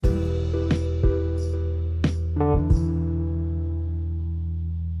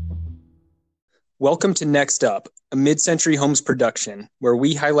Welcome to Next Up, a mid-century homes production, where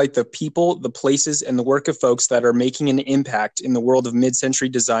we highlight the people, the places, and the work of folks that are making an impact in the world of mid-century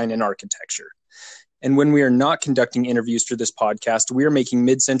design and architecture. And when we are not conducting interviews for this podcast, we are making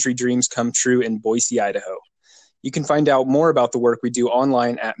mid-century dreams come true in Boise, Idaho. You can find out more about the work we do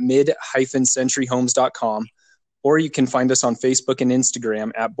online at mid-centuryhomes.com, or you can find us on Facebook and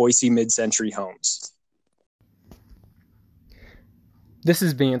Instagram at Boise Mid-Century Homes. This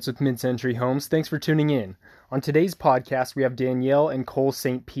is Vance with Mid-Century Homes. Thanks for tuning in. On today's podcast, we have Danielle and Cole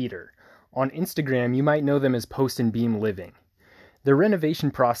St. Peter. On Instagram, you might know them as Post and Beam Living. Their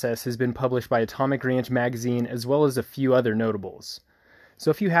renovation process has been published by Atomic Ranch magazine as well as a few other notables. So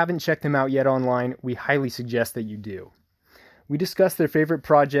if you haven't checked them out yet online, we highly suggest that you do. We discuss their favorite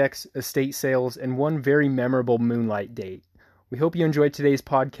projects, estate sales, and one very memorable moonlight date. We hope you enjoyed today's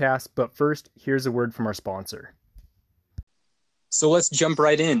podcast, but first, here's a word from our sponsor. So let's jump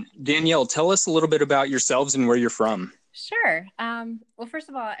right in. Danielle, tell us a little bit about yourselves and where you're from. Sure. Well, first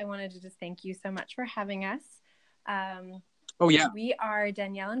of all, I wanted to just thank you so much for having us. We are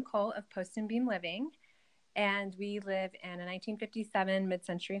Danielle and Cole of Post and Beam Living, and we live in a 1957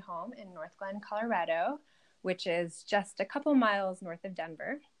 mid-century home in North Glen, Colorado, which is just a couple miles north of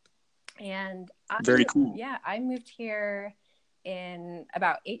Denver. And Very cool. Yeah, I moved here in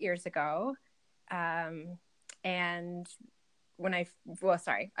about 8 years ago. I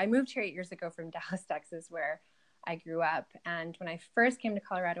moved here 8 years ago from Dallas, Texas, where I grew up. And when I first came to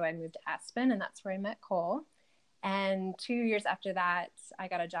Colorado, I moved to Aspen, and that's where I met Cole. And 2 years after that, I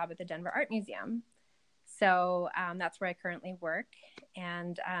got a job at the Denver Art Museum. So that's where I currently work.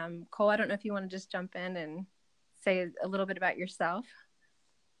 And Cole, I don't know if you want to just jump in and say a little bit about yourself.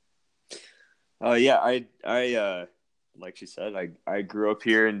 I like she said, I grew up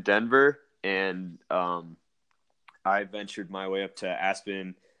here in Denver, and I ventured my way up to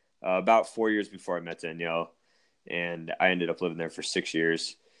Aspen about 4 years before I met Danielle, and I ended up living there for 6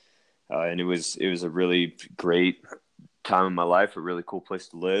 years. And it was a really great time in my life, a really cool place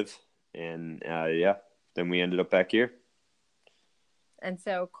to live. And then we ended up back here. And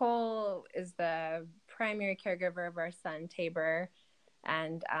so Cole is the primary caregiver of our son, Tabor.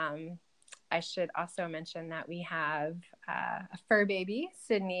 And I should also mention that we have a fur baby,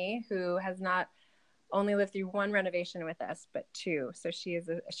 Sydney, who has not only lived through one renovation with us, but two. So she's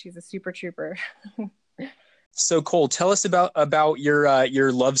a super trooper. So Cole, tell us about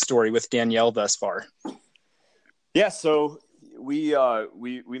your love story with Danielle thus far. Yeah, so we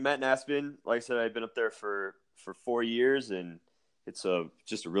met in Aspen. Like I said, I've been up there for 4 years, and it's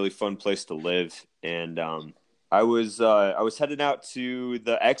just a really fun place to live. And I was heading out to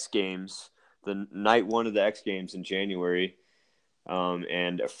the X Games, the night one of the X Games in January,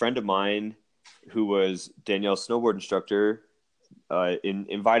 and a friend of mine who was Danielle's snowboard instructor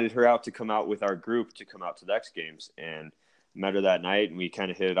invited her out to come out with our group to come out to the X Games, and met her that night, and we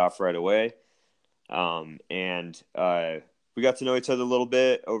kind of hit it off right away. We got to know each other a little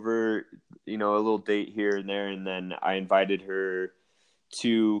bit over, a little date here and there. And then I invited her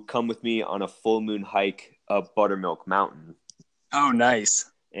to come with me on a full moon hike up Buttermilk Mountain. Oh,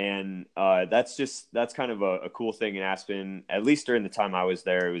 nice. And that's kind of a cool thing in Aspen. At least during the time I was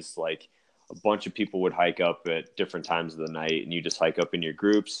there, it was like a bunch of people would hike up at different times of the night, and you just hike up in your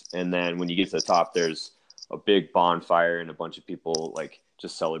groups. And then when you get to the top, there's a big bonfire and a bunch of people like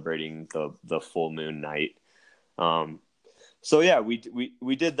just celebrating the full moon night.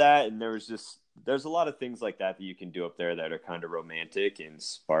 We did that, and there's a lot of things like that you can do up there that are kind of romantic and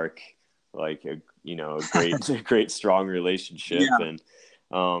spark like a great strong relationship. Yeah.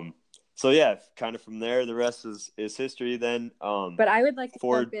 And kind of from there, the rest is history then. But I would like to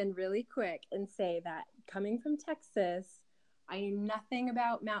jump in really quick and say that coming from Texas, I knew nothing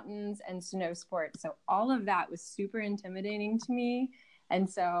about mountains and snow sports. So all of that was super intimidating to me. And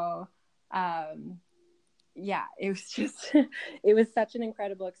so, it was such an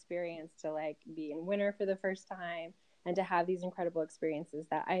incredible experience to like be in winter for the first time and to have these incredible experiences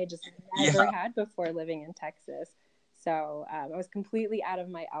that I had just never had before living in Texas. So I was completely out of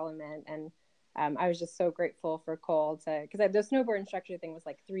my element, and I was just so grateful for Cole because the snowboard instructor thing was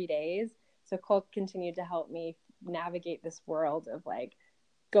like 3 days. So Cole continued to help me navigate this world of like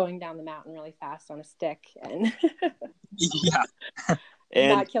going down the mountain really fast on a stick and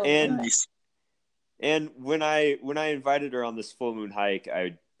not killing me. And when I invited her on this full moon hike,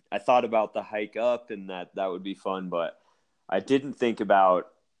 I thought about the hike up and that would be fun, but I didn't think about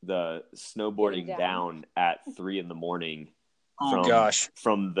the snowboarding down at 3 a.m.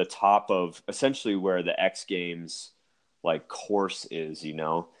 from the top of essentially where the X Games like course is,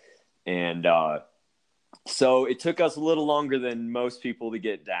 and so it took us a little longer than most people to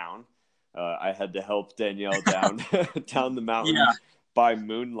get down, I had to help Danielle down down the mountain Yeah. by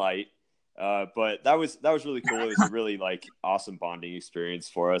moonlight. But that was really cool. It was a really like awesome bonding experience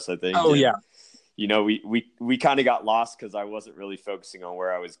for us, I think. Oh, And, yeah. you know, we kind of got lost because I wasn't really focusing on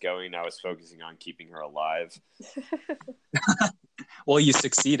where I was going. I was focusing on keeping her alive. Well, you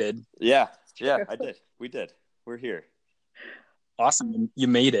succeeded. Yeah, I did. We did. We're here. Awesome. You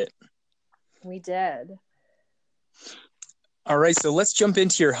made it. We did. All right, so let's jump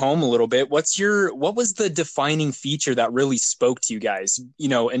into your home a little bit. What was the defining feature that really spoke to you guys,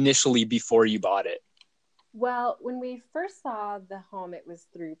 initially before you bought it? Well, when we first saw the home, it was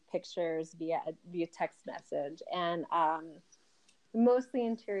through pictures via text message, and mostly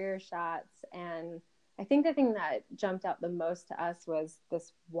interior shots. And I think the thing that jumped out the most to us was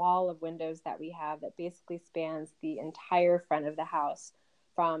this wall of windows that we have that basically spans the entire front of the house,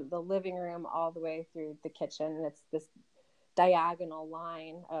 from the living room all the way through the kitchen. And it's this diagonal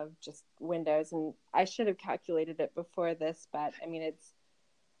line of just windows. And I should have calculated it before this, but I mean,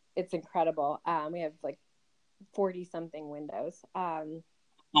 it's incredible. We have like 40 something windows. Oh,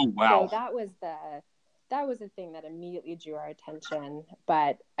 wow. So that was the thing that immediately drew our attention.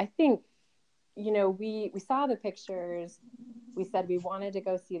 But I think, we saw the pictures. We said we wanted to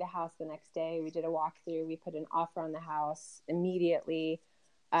go see the house the next day. We did a walkthrough. We put an offer on the house immediately.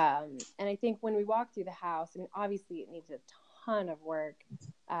 And I think when we walked through the house, and obviously it needs a ton of work,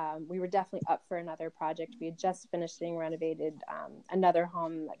 we were definitely up for another project. We had just finished being renovated another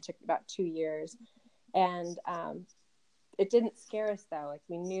home that took about 2 years. And it didn't scare us, though. Like,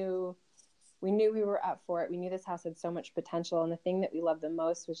 we knew we were up for it. We knew this house had so much potential. And the thing that we loved the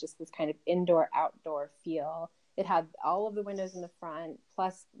most was just this kind of indoor-outdoor feel. It had all of the windows in the front,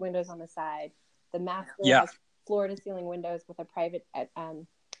 plus windows on the side. The master has floor-to-ceiling windows with a private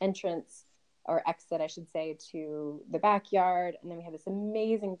entrance or exit, I should say, to the backyard. And then we have this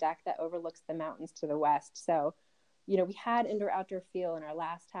amazing deck that overlooks the mountains to the west. So, we had indoor-outdoor feel in our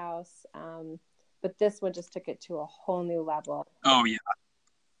last house. But this one just took it to a whole new level. Oh, yeah.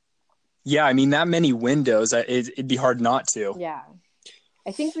 Yeah, I mean, that many windows, it'd be hard not to. Yeah.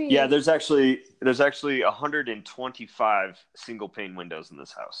 I think there's actually 125 single pane windows in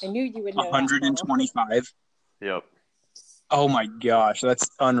this house. I knew you would know 125? Yep. Oh my gosh, that's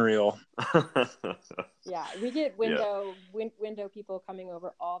unreal. Yeah, we get window people coming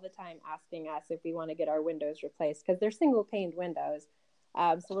over all the time asking us if we want to get our windows replaced because they're single paned windows.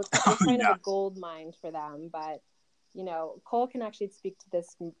 So we're kind of a gold mine for them. But, Cole can actually speak to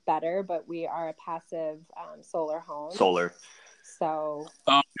this better, but we are a passive solar home. Solar. So.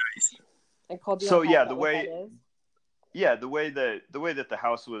 Oh, nice. And Cole, do you so yeah, the way that the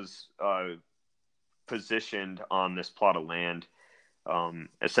house was positioned on this plot of land,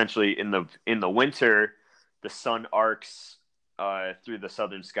 essentially in the winter, the sun arcs through the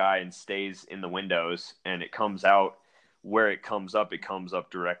southern sky and stays in the windows, and it comes out. Where it comes up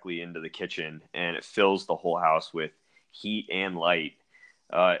directly into the kitchen, and it fills the whole house with heat and light.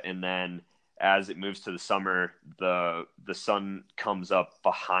 And then as it moves to the summer, the sun comes up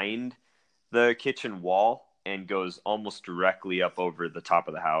behind the kitchen wall and goes almost directly up over the top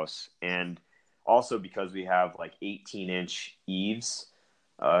of the house. And also because we have like 18-inch eaves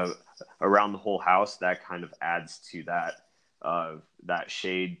around the whole house, that kind of adds to that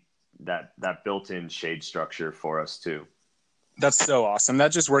shade, that built-in shade structure for us too. That's so awesome.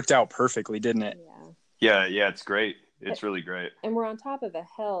 That just worked out perfectly, didn't it? Yeah, it's great. It's really great. And we're on top of a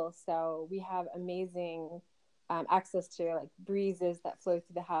hill, so we have amazing access to like breezes that flow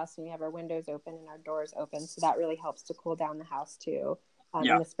through the house, and we have our windows open and our doors open, so that really helps to cool down the house too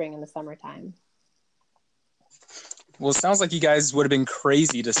in the spring and the summertime. Well, it sounds like you guys would have been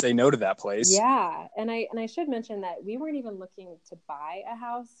crazy to say no to that place. Yeah, and I should mention that we weren't even looking to buy a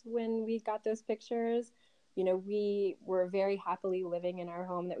house when we got those pictures. We were very happily living in our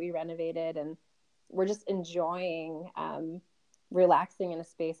home that we renovated, and we're just enjoying relaxing in a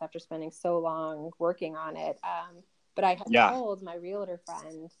space after spending so long working on it. But I had told my realtor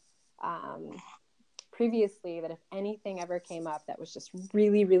friend previously that if anything ever came up that was just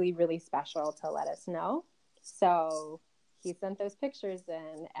really, really, really special, to let us know. So he sent those pictures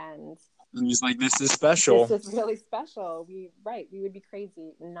in, and he's like, "This is special. This is really special. We would be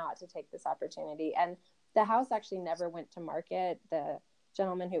crazy not to take this opportunity." And the house actually never went to market. The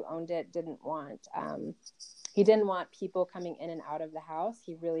gentleman who owned it didn't want people coming in and out of the house.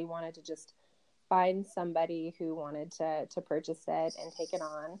 He really wanted to just find somebody who wanted to purchase it and take it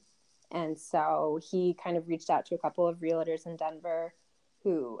on. And so he kind of reached out to a couple of realtors in Denver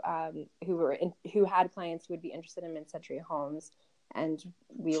who had clients who would be interested in mid-century homes. And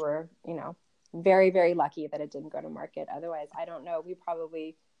we were, very, very lucky that it didn't go to market. Otherwise, I don't know, we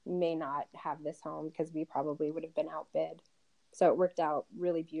probably may not have this home because we probably would have been outbid. So it worked out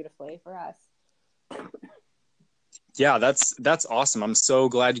really beautifully for us. Yeah, that's awesome. I'm so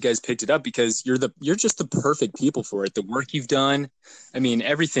glad you guys picked it up because you're just the perfect people for it. The work you've done, I mean,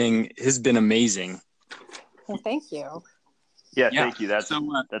 everything has been amazing. Well, thank you. Yeah, thank you. That's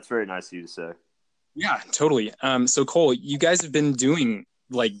very nice of you to say. Yeah, totally. So Cole, you guys have been doing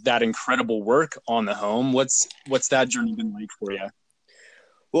like that incredible work on the home. What's that journey been like for you?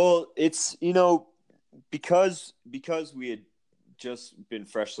 Well, it's, because we had just been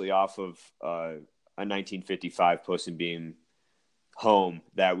freshly off of a 1955 post and beam home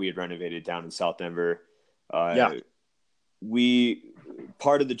that we had renovated down in South Denver. Part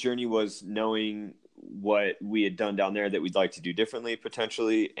of the journey was knowing what we had done down there that we'd like to do differently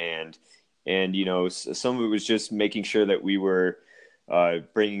potentially. And some of it was just making sure that we were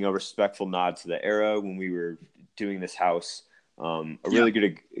bringing a respectful nod to the era when we were doing this house. Really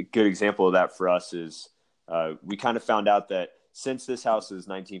good example of that for us is we kind of found out that since this house is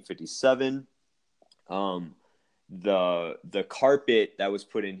 1957, the carpet that was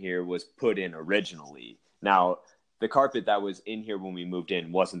put in here was put in originally. Now, the carpet that was in here when we moved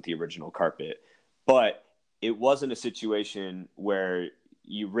in wasn't the original carpet, but it wasn't a situation where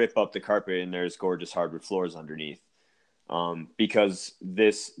you rip up the carpet and there's gorgeous hardwood floors underneath. Because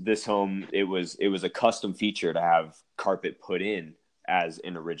this home, it was a custom feature to have carpet put in as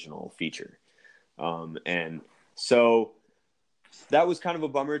an original feature. And so that was kind of a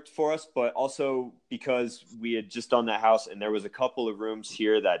bummer for us, but also because we had just done that house and there was a couple of rooms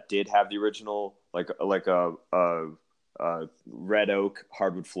here that did have the original, like a red oak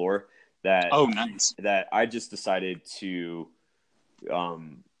hardwood floor nice. That I just decided to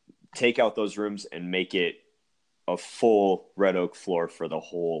take out those rooms and make it a full red oak floor for the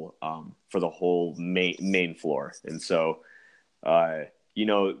whole main floor. And so,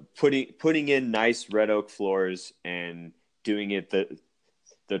 putting in nice red oak floors and doing it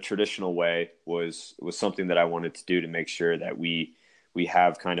the traditional way was something that I wanted to do to make sure that we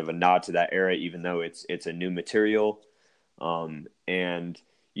have kind of a nod to that era, even though it's a new material.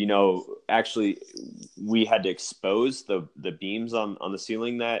 Actually we had to expose the beams on the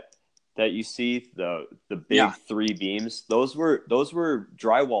ceiling that you see, the big 3 beams. Those were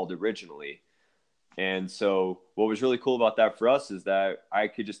drywalled originally. And so what was really cool about that for us is that I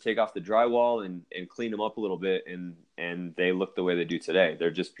could just take off the drywall and clean them up a little bit, and they look the way they do today. They're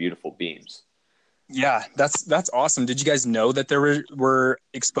just beautiful beams. Yeah, that's awesome. Did you guys know that there were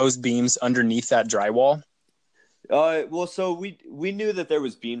exposed beams underneath that drywall? Well, so we knew that there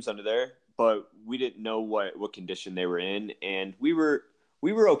was beams under there, but we didn't know what condition they were in, and we were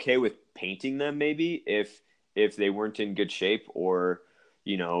okay with painting them maybe if they weren't in good shape, or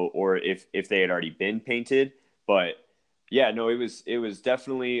if they had already been painted. But yeah, no, it was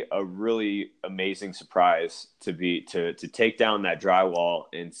definitely a really amazing surprise to take down that drywall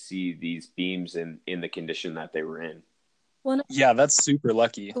and see these beams in the condition that they were in. Well, yeah, that's super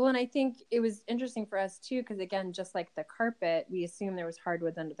lucky. Well, and I think it was interesting for us too, because again, just like the carpet, we assumed there was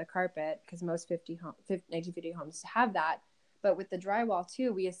hardwoods under the carpet because most 1950 homes have that. But with the drywall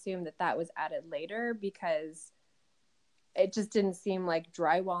too, we assumed that was added later because it just didn't seem like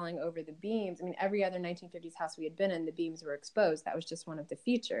drywalling over the beams. I mean, every other 1950s house we had been in, the beams were exposed. That was just one of the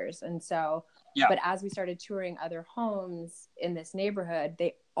features. And so, but as we started touring other homes in this neighborhood,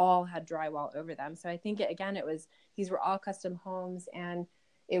 they all had drywall over them. So I think these were all custom homes, and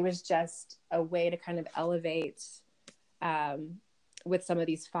it was just a way to kind of elevate with some of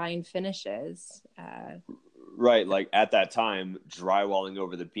these fine finishes. Right. Like at that time, drywalling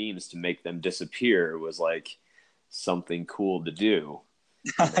over the beams to make them disappear was like something cool to do.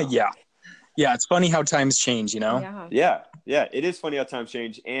 Yeah. It's funny how times change, Yeah. It is funny how times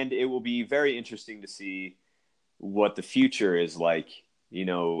change, and it will be very interesting to see what the future is like.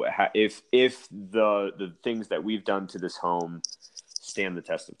 If the things that we've done to this home stand the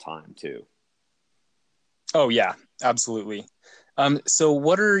test of time too. Oh yeah, absolutely. So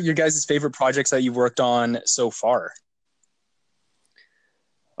what are your guys' favorite projects that you've worked on so far?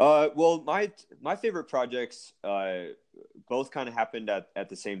 Well, my favorite projects both kind of happened at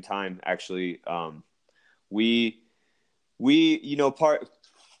the same time, actually. We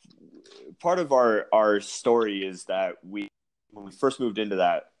part of our story is that when we first moved into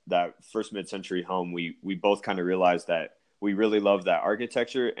that first mid-century home, we both kind of realized that we really loved that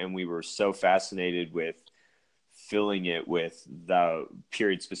architecture, and we were so fascinated with filling it with the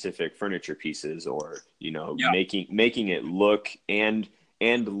period specific furniture pieces, or making it look and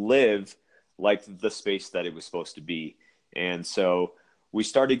live like the space that it was supposed to be. And so we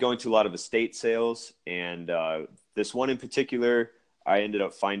started going to a lot of estate sales, and this one in particular, I ended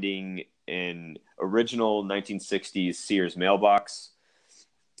up finding an original 1960s Sears mailbox.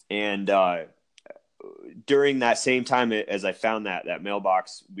 And during that same time as I found that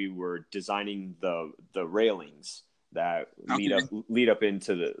mailbox, we were designing the railings that lead up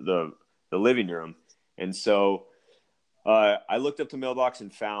into the living room. And so I looked up the mailbox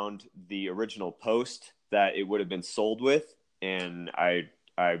and found the original post that it would have been sold with, and I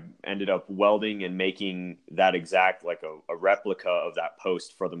ended up welding and making that exact, like a replica of that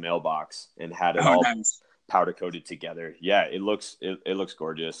post for the mailbox, and had it all nice. powder coated together. Yeah, it looks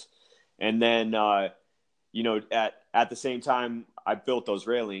gorgeous. And then at the same time, I built those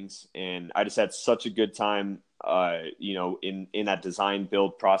railings, and I just had such a good time in that design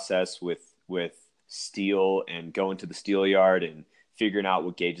build process with steel, and going to the steel yard and figuring out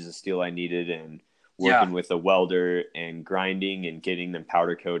what gauges of steel I needed, and working with a welder and grinding and getting them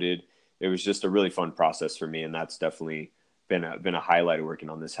powder coated. It was just a really fun process for me, and that's definitely been a highlight of working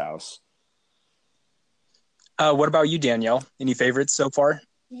on this house. What about you, Danielle? Any favorites so far?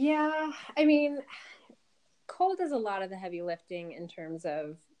 Yeah, I mean, Cole does a lot of the heavy lifting in terms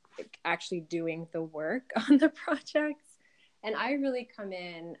of actually doing the work on the projects, and I really come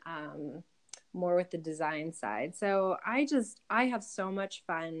in more with the design side. So I have so much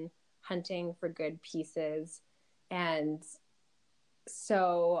fun hunting for good pieces. And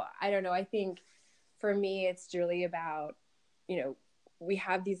so I don't know, I think for me it's really about, we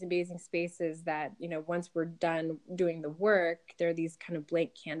have these amazing spaces that, once we're done doing the work, they're these kind of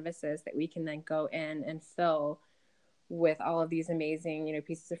blank canvases that we can then go in and fill with all of these amazing,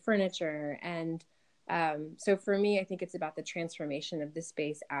 pieces of furniture. And so for me, I think it's about the transformation of the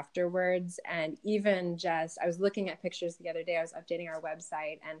space afterwards. And even I was looking at pictures the other day, I was updating our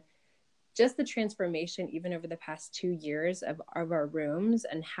website, and just the transformation, even over the past 2 years of our rooms,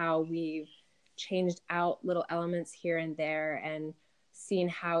 and how we've changed out little elements here and there, and seen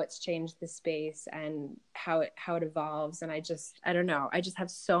how it's changed the space and how it evolves. And I don't know, I just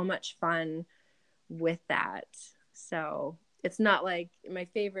have so much fun with that. So it's not like my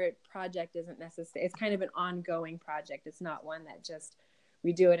favorite project isn't necessarily, it's kind of an ongoing project. It's not one that just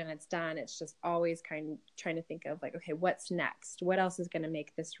we do it and it's done. It's just always kind of trying to think of like, okay, what's next? What else is going to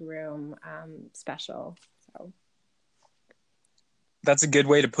make this room special? So that's a good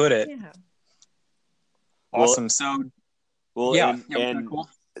way to put it. Yeah. Awesome. And cool.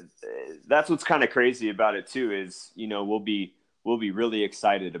 That's what's kind of crazy about it too, is, we'll be really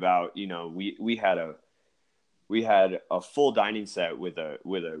excited about, we had a full dining set with a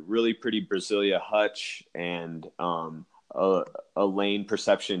really pretty Brasilia hutch, and a lane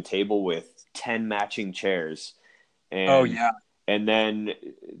perception table with 10 matching chairs. And, and then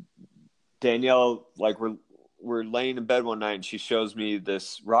Danielle, like, we're laying in bed one night, and she shows me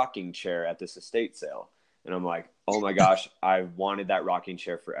this rocking chair at this estate sale. And I'm like, oh my gosh, I've wanted that rocking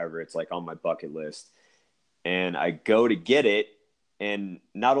chair forever. It's like on my bucket list. And I go to get it, and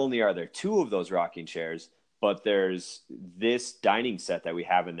not only are there 2 of those rocking chairs, but there's this dining set that we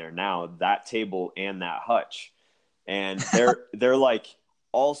have in there now, that table and that hutch. And they're like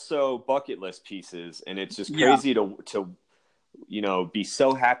also bucket list pieces. And it's just crazy to be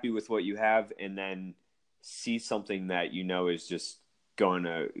so happy with what you have, and then see something that is just going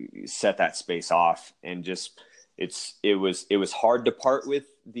to set that space off. And just it was hard to part with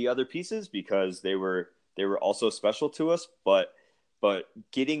the other pieces, because they were also special to us, but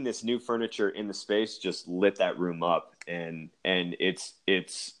getting this new furniture in the space just lit that room up. And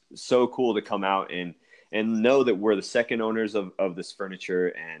it's so cool to come out and know that we're the second owners of this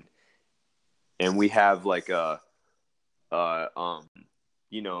furniture, and we have like a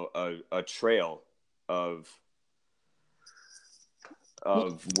trail of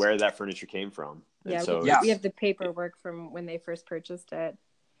where that furniture came from. Yeah, and so we have the paperwork from when they first purchased it.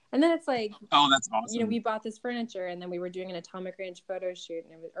 And then it's like, oh, that's awesome. We bought this furniture, and then we were doing an Atomic Ranch photo shoot,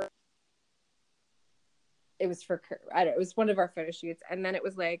 and it was one of our photo shoots. And then it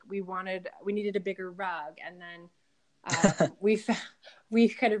was like, we needed a bigger rug. And then we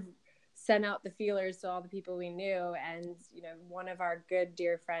kind of sent out the feelers to all the people we knew. And, one of our good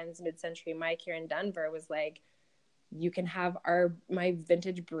dear friends, Mid-Century Mike here in Denver, was like, you can have my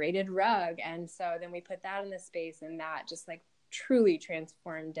vintage braided rug. And so then we put that in the space, and that just like truly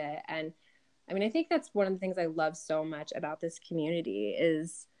transformed it. And I mean, I think that's one of the things I love so much about this community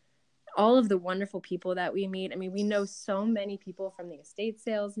is all of the wonderful people that we meet. I mean, we know so many people from the estate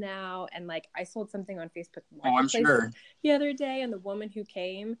sales now. And like, I sold something on Facebook Marketplace the other day, and the woman who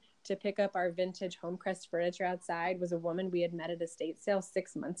came to pick up our vintage Homecrest furniture outside was a woman we had met at a estate sale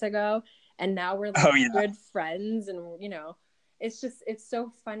 6 months ago. And now we're like good friends, and it's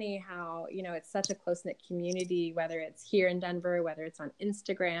so funny how, you know, it's such a close-knit community, whether it's here in Denver, whether it's on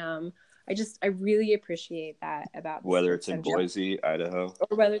Instagram. I really appreciate that about whether it's in Boise, Idaho,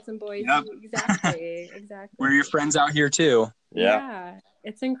 or whether it's in Boise. Yep. Exactly. We're your friends out here too. Yeah,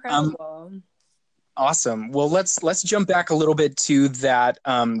 it's incredible. Awesome. Well, let's jump back a little bit to that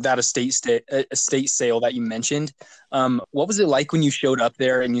estate sale that you mentioned. What was it like when you showed up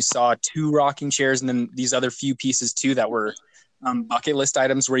there and you saw 2 rocking chairs and then these other few pieces too that were bucket list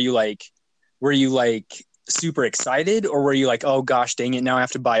items? Were you like super excited, or were you like, oh gosh, dang it, now I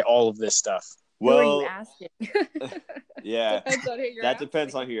have to buy all of this stuff? well, Who are you asking? yeah, that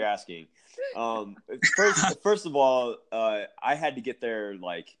depends on who you're asking. First of all, I had to get there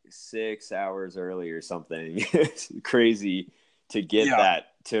like 6 hours early or something. It's crazy to get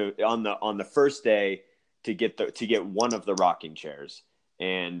on the first day to get one of the rocking chairs.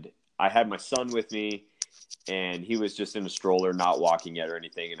 And I had my son with me, and he was just in a stroller, not walking yet or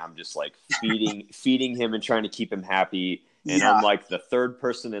anything. And I'm just like feeding him and trying to keep him happy. And I'm like the third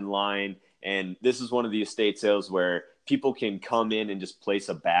person in line. And this is one of the estate sales where people can come in and just place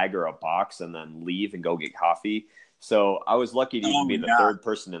a bag or a box and then leave and go get coffee. So I was lucky to even be the third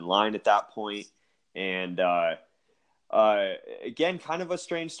person in line at that point. And again, kind of a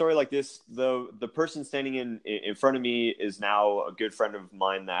strange story like this. The person standing in front of me is now a good friend of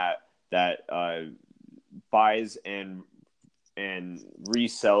mine that buys and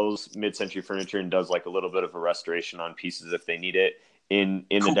resells mid-century furniture and does like a little bit of a restoration on pieces if they need it in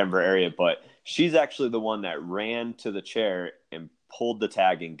the Denver area. But she's actually the one that ran to the chair and pulled the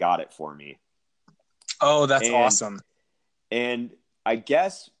tag and got it for me. Oh, that's awesome. And I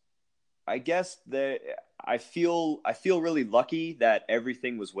guess that I feel really lucky that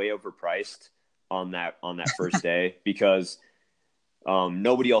everything was way overpriced on that first day, because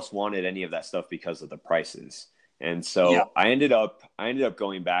nobody else wanted any of that stuff because of the prices. And so I ended up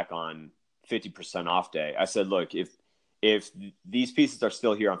going back on 50% off day. I said, look, if these pieces are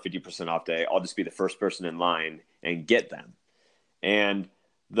still here on 50% off day, I'll just be the first person in line and get them. And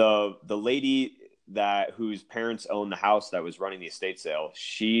the lady whose parents owned the house that was running the estate sale,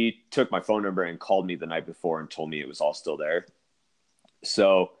 she took my phone number and called me the night before and told me it was all still there.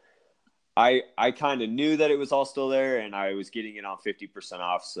 So I kind of knew that it was all still there, and I was getting it on 50%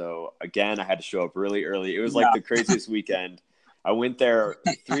 off. So again, I had to show up really early. It was like the craziest weekend. I went there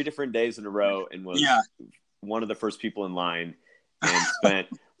 3 different days in a row and was one of the first people in line, and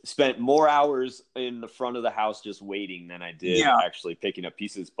spent more hours in the front of the house just waiting than I did actually picking up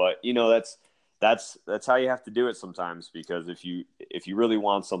pieces. But you know, that's how you have to do it sometimes, because if you really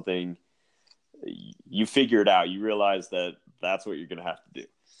want something, you figure it out. You realize that that's what you're going to have to do.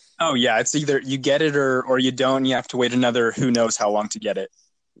 Oh yeah. It's either you get it or you don't, and you have to wait another, who knows how long to get it.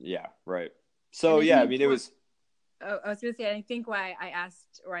 Yeah. Right. So yeah, I mean, it was, I was going to say, I think why I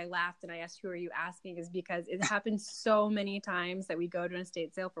asked, or I laughed and I asked, who are you asking, is because it happens so many times that we go to an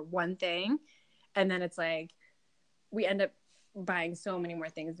estate sale for one thing, and then it's like, we end up buying so many more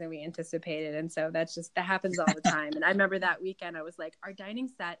things than we anticipated. And so that happens all the time. And I remember that weekend, I was like, our dining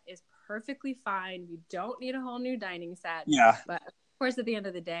set is perfectly fine. We don't need a whole new dining set. Yeah. But of course, at the end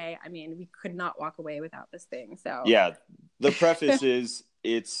of the day, I mean, we could not walk away without this thing. So yeah, the preface is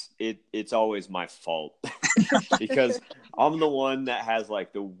it's always my fault because I'm the one that has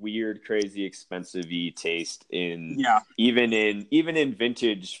like the weird, crazy, expensive-y taste in even in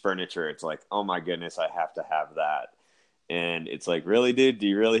vintage furniture. It's like, oh my goodness, I have to have that. And it's like, really, dude, do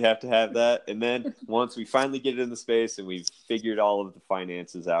you really have to have that? And then once we finally get it in the space and we've figured all of the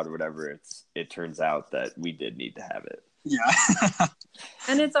finances out or whatever, it turns out that we did need to have it. Yeah.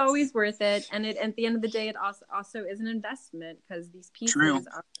 And it's always worth it. And at the end of the day, it also is an investment, because these pieces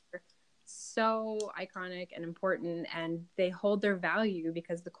are so iconic and important, and they hold their value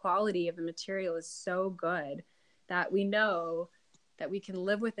because the quality of the material is so good that we know that we can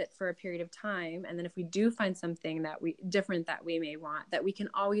live with it for a period of time. And then if we do find something different that we may want, that we can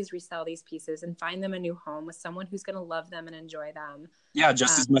always resell these pieces and find them a new home with someone who's going to love them and enjoy them. Yeah.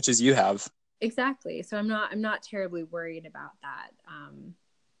 Just as much as you have. Exactly. So I'm not terribly worried about that.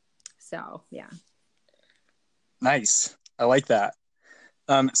 So yeah. Nice. I like that.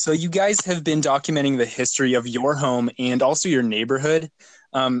 So you guys have been documenting the history of your home and also your neighborhood.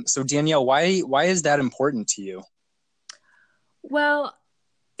 So Danielle, why is that important to you? Well,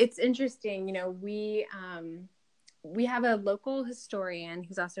 it's interesting. You know, we have a local historian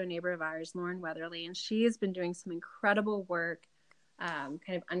who's also a neighbor of ours, Lauren Weatherly, and she has been doing some incredible work, kind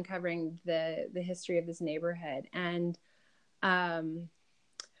of uncovering the history of this neighborhood. And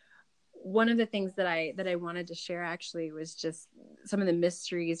one of the things that I wanted to share actually was just some of the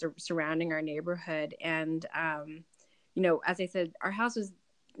mysteries surrounding our neighborhood. And as I said, our house was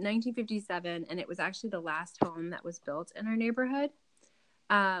 1957, and it was actually the last home that was built in our neighborhood.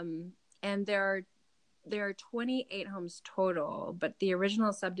 And there are 28 homes total, but the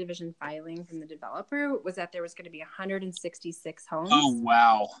original subdivision filing from the developer was that there was going to be 166 homes. Oh,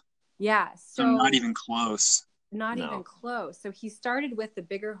 wow. Yeah. So not even close. Not even close. So he started with the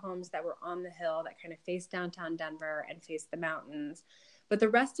bigger homes that were on the hill that kind of faced downtown Denver and faced the mountains, but the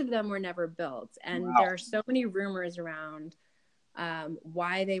rest of them were never built. And there are so many rumors around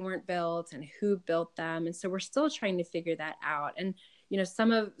why they weren't built and who built them. And so we're still trying to figure that out. And,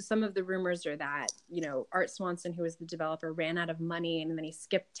 some of the rumors are that, Art Swanson, who was the developer, ran out of money and then he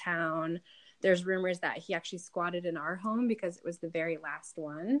skipped town. There's rumors that he actually squatted in our home because it was the very last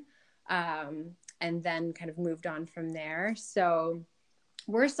one. And then kind of moved on from there. So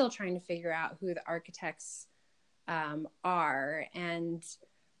we're still trying to figure out who the architects are. And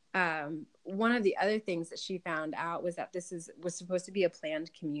one of the other things that she found out was that this was supposed to be a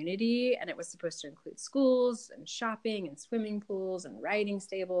planned community, and it was supposed to include schools and shopping and swimming pools and riding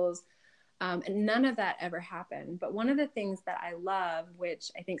stables. And none of that ever happened. But one of the things that I love, which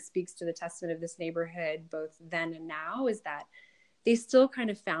I think speaks to the testament of this neighborhood, both then and now, is that they still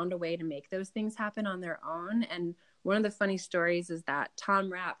kind of found a way to make those things happen on their own. And one of the funny stories is that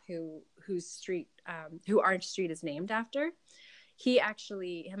Tom Rapp, who Orange Street is named after, him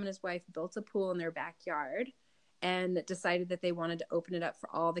and his wife built a pool in their backyard and decided that they wanted to open it up for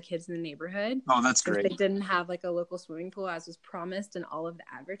all the kids in the neighborhood. Oh, that's great. They didn't have like a local swimming pool as was promised in all of the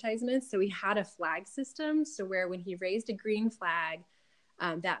advertisements. So he had a flag system. So where when he raised a green flag,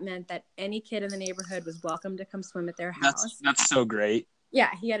 that meant that any kid in the neighborhood was welcome to come swim at their house. That's so great.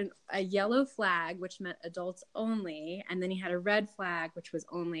 Yeah, he had a yellow flag, which meant adults only. And then he had a red flag, which was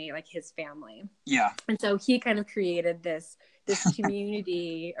only like his family. Yeah. And so he kind of created this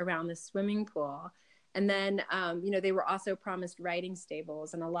community around the swimming pool. And then, they were also promised riding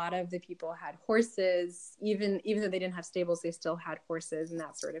stables. And a lot of the people had horses. Even though they didn't have stables, they still had horses and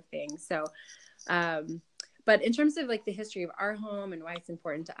that sort of thing. So, but in terms of like the history of our home and why it's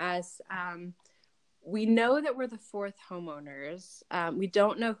important to us, we know that we're the fourth homeowners. We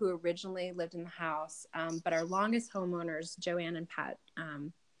don't know who originally lived in the house, but our longest homeowners, Joanne and Pat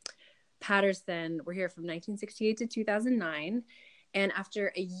Patterson, were here from 1968 to 2009. And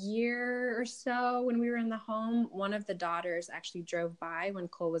after a year or so when we were in the home, one of the daughters actually drove by when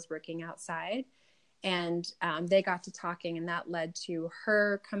Cole was working outside. And they got to talking, and that led to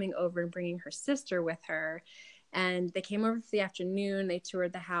her coming over and bringing her sister with her. And they came over for the afternoon, they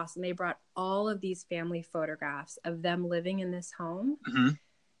toured the house, and they brought all of these family photographs of them living in this home. Mm-hmm.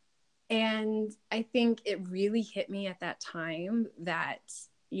 And I think it really hit me at that time that,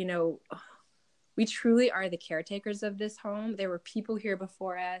 we truly are the caretakers of this home. There were people here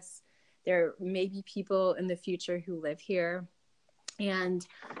before us. There may be people in the future who live here. And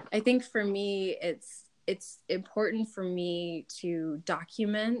I think for me, it's important for me to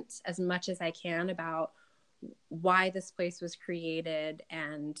document as much as I can about why this place was created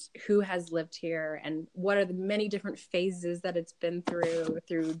and who has lived here and what are the many different phases that it's been through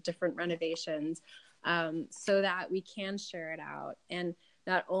different renovations, so that we can share it out. And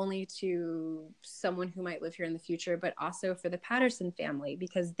not only to someone who might live here in the future, but also for the Patterson family,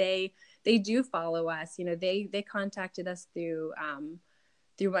 because they do follow us. They contacted us through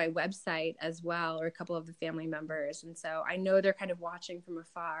my website as well, or a couple of the family members. And so I know they're kind of watching from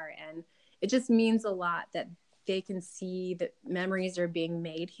afar, and it just means a lot that they can see that memories are being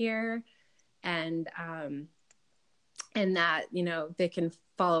made here, and that, they can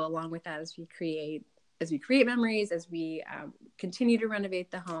follow along with that as we create memories, as we continue to renovate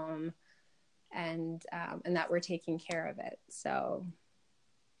the home, and that we're taking care of it. So,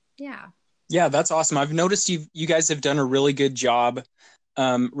 yeah. Yeah, that's awesome. I've noticed you guys have done a really good job,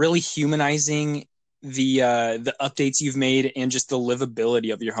 really humanizing the updates you've made and just the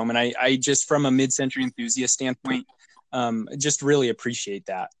livability of your home. And I just, from a mid-century enthusiast standpoint, just really appreciate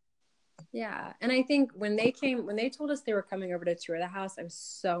that. Yeah. And I think when they told us they were coming over to tour the house, I was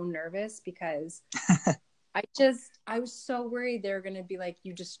so nervous because I was so worried they were going to be like,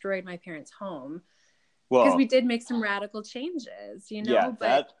 you destroyed my parents' home. Well, because we did make some radical changes, Yeah,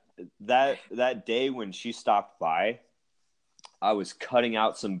 but that day when she stopped by, I was cutting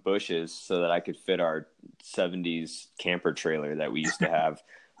out some bushes so that I could fit our 70s camper trailer that we used to have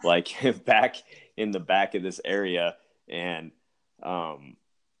like back in the back of this area. And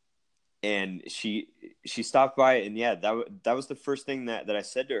she stopped by, and yeah, that was the first thing that I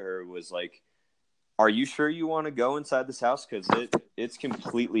said to her was like, are you sure you want to go inside this house? Because it's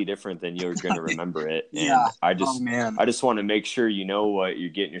completely different than you're going to remember it. And Yeah. I just want to make sure you know what you're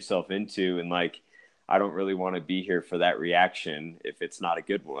getting yourself into. And like, I don't really want to be here for that reaction if it's not a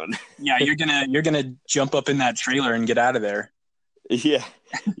good one. Yeah, you're gonna jump up in that trailer and get out of there. Yeah.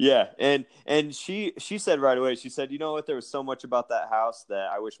 Yeah. And she said right away, she said, you know what, there was so much about that house that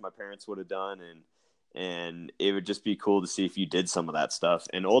I wish my parents would have done. And it would just be cool to see if you did some of that stuff.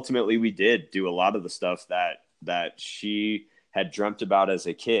 And ultimately we did do a lot of the stuff that she had dreamt about as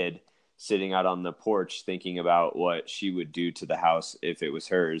a kid, sitting out on the porch, thinking about what she would do to the house if it was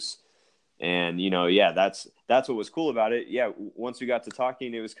hers. And, yeah, that's what was cool about it. Yeah. Once we got to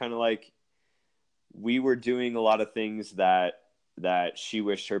talking, it was kind of like we were doing a lot of things that she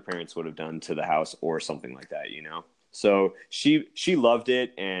wished her parents would have done to the house or something like that, So she loved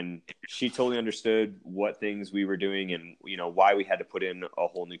it, and she totally understood what things we were doing and, why we had to put in a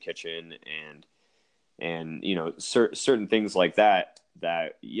whole new kitchen and certain things like that,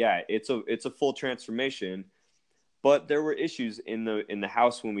 yeah, it's a full transformation, but there were issues in the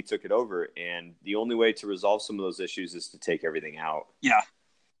house when we took it over. And the only way to resolve some of those issues is to take everything out. Yeah.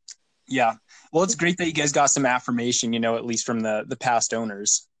 Yeah. Well, it's great that you guys got some affirmation, at least from the past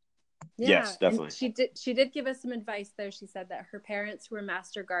owners. Yeah, yes, definitely. And she did give us some advice though. She said that her parents, who were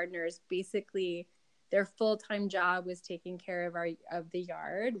master gardeners, basically their full-time job was taking care of the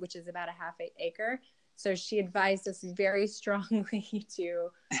yard, which is about a half acre. So she advised us very strongly to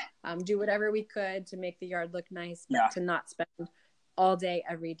do whatever we could to make the yard look nice, but to not spend all day,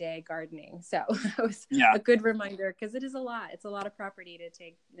 every day gardening. So that was a good reminder, because it is a lot. It's a lot of property to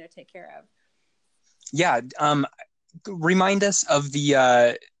take care of. Yeah. Remind us of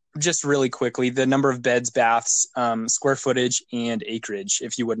the, just really quickly, the number of beds, baths, square footage, and acreage,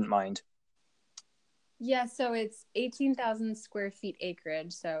 if you wouldn't mind. Yeah. So it's 18,000 square feet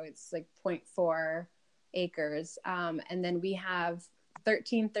acreage. So it's like 0.4 acres. And then we have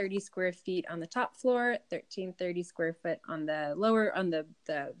 1,330 square feet on the top floor, 1,330 square foot on the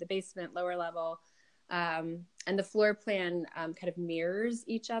basement lower level. And the floor plan kind of mirrors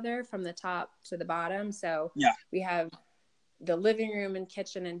each other from the top to the bottom. So we have the living room and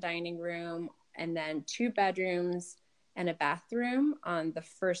kitchen and dining room, and then 2 bedrooms and a bathroom on the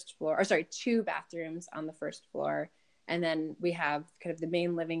first floor, or sorry, 2 bathrooms on the first floor. And then we have kind of the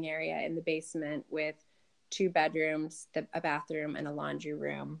main living area in the basement with 2 bedrooms, a bathroom, and a laundry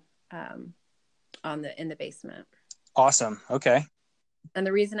room in the basement. Awesome. Okay. And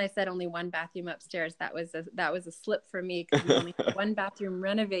the reason I said only 1 bathroom upstairs, that was a slip for me, because we only have 1 bathroom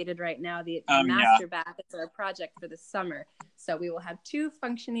renovated right now. The master bath is our project for the summer, so we will have 2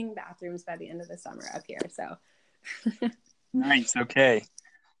 functioning bathrooms by the end of the summer up here. So nice. Okay.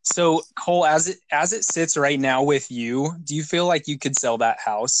 So Cole, as it sits right now with you, do you feel like you could sell that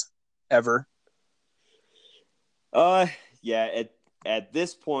house ever? Yeah, at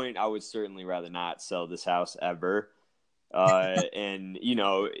this point, I would certainly rather not sell this house ever. And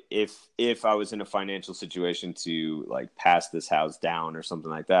if I was in a financial situation to like pass this house down or something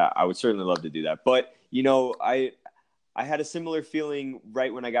like that, I would certainly love to do that. But I had a similar feeling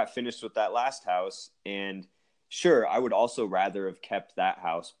right when I got finished with that last house, and sure, I would also rather have kept that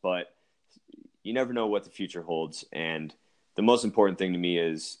house, but you never know what the future holds. And the most important thing to me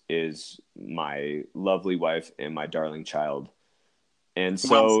is my lovely wife and my darling child. And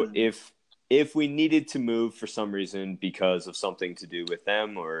so if we needed to move for some reason because of something to do with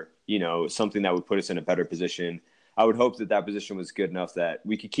them, or, something that would put us in a better position, I would hope that position was good enough that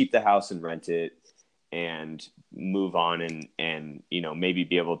we could keep the house and rent it and move on and maybe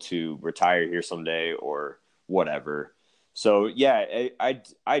be able to retire here someday or whatever. So yeah,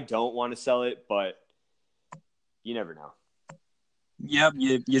 I don't want to sell it, but you never know. Yep.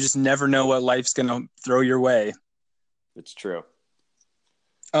 You just never know what life's going to throw your way. It's true.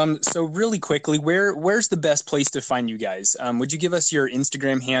 So really quickly, where's the best place to find you guys? Would you give us your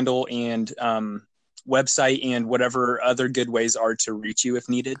Instagram handle and website and whatever other good ways are to reach you if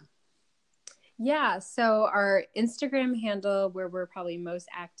needed? Yeah, so our Instagram handle, where we're probably most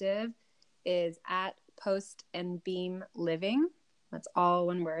active, is at Post and Beam Living. That's all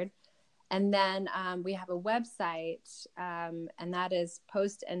one word. And then we have a website, and that is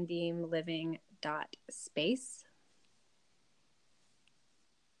postandbeamliving.space.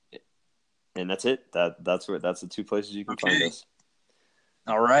 And that's it. That's the 2 places you can find us.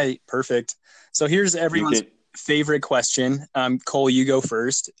 All right, perfect. So here's everyone's favorite question. Cole, you go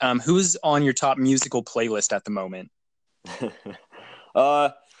first. Who's on your top musical playlist at the moment?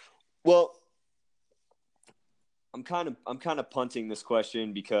 Well, I'm kind of punting this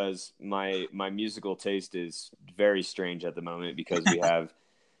question because my musical taste is very strange at the moment, because we have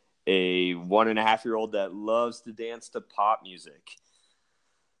a 1.5-year-old that loves to dance to pop music.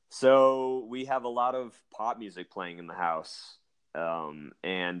 So we have a lot of pop music playing in the house. And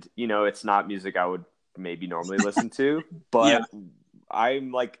it's not music I would maybe normally listen to, but Yeah.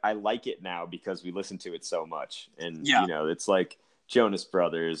 I'm like, I like it now because we listen to it so much. And, Yeah. you know, it's like Jonas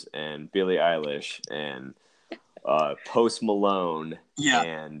Brothers and Billie Eilish and Post Malone Yeah.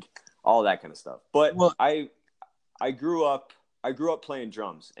 and all that kind of stuff. But Well, I grew up playing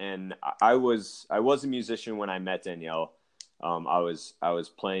drums, and I was a musician when I met Danielle. I was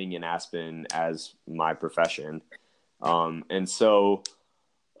playing in Aspen as my profession. And so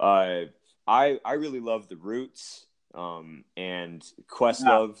I really love the Roots, and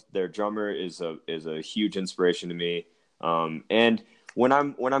Questlove, their drummer, is a huge inspiration to me. And when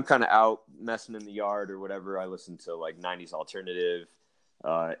I'm kind of out messing in the yard or whatever, I listen to like 90s alternative,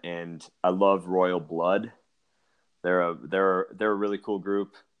 and I love Royal Blood. They're a really cool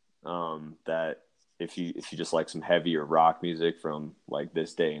group, that if you just like some heavier rock music from like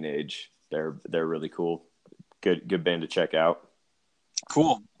this day and age, they're really cool. Good band to check out.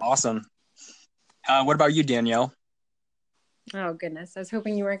 cool. Awesome. What about you, Danielle? Oh goodness, I was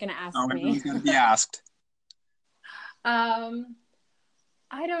hoping you weren't going to ask Oh, me. everyone's going to be asked.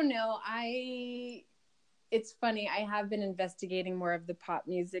 I don't know. It's funny. I have been investigating more of the pop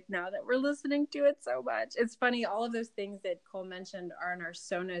music now that we're listening to it so much. It's funny. All of those things that Cole mentioned are on our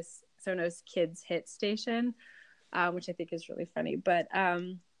Sonos Kids hit station, which I think is really funny. But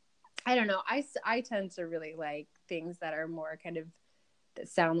I don't know. I tend to really like things that are more kind of, that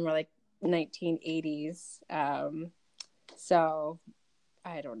sound more like 1980s. So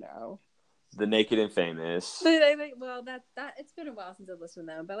I don't know. The Naked and Famous. Well, that it's been a while since I've listened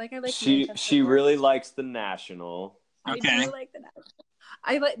to them, but like I like She really likes The National. I Okay. do like the National.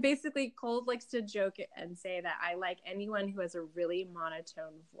 I like, basically Cole likes to joke and say that I like anyone who has a really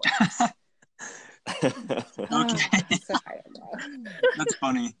monotone voice. Okay. So I don't know. That's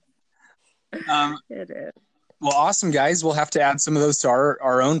funny. It is. Well, awesome, guys. We'll have to add some of those to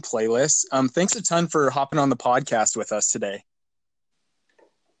our own playlists. Thanks a ton for hopping on the podcast with us today.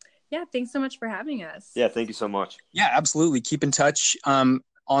 Yeah, thanks so much for having us. Yeah, thank you so much. Yeah, absolutely. Keep in touch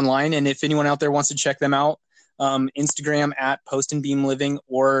online. And if anyone out there wants to check them out, Instagram at Post and Beam Living,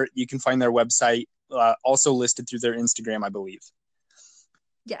 or you can find their website also listed through their Instagram, I believe.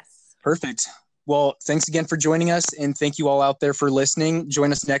 Yes. Perfect. Well, thanks again for joining us. And thank you all out there for listening.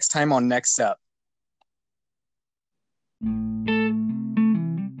 Join us next time on Next Up.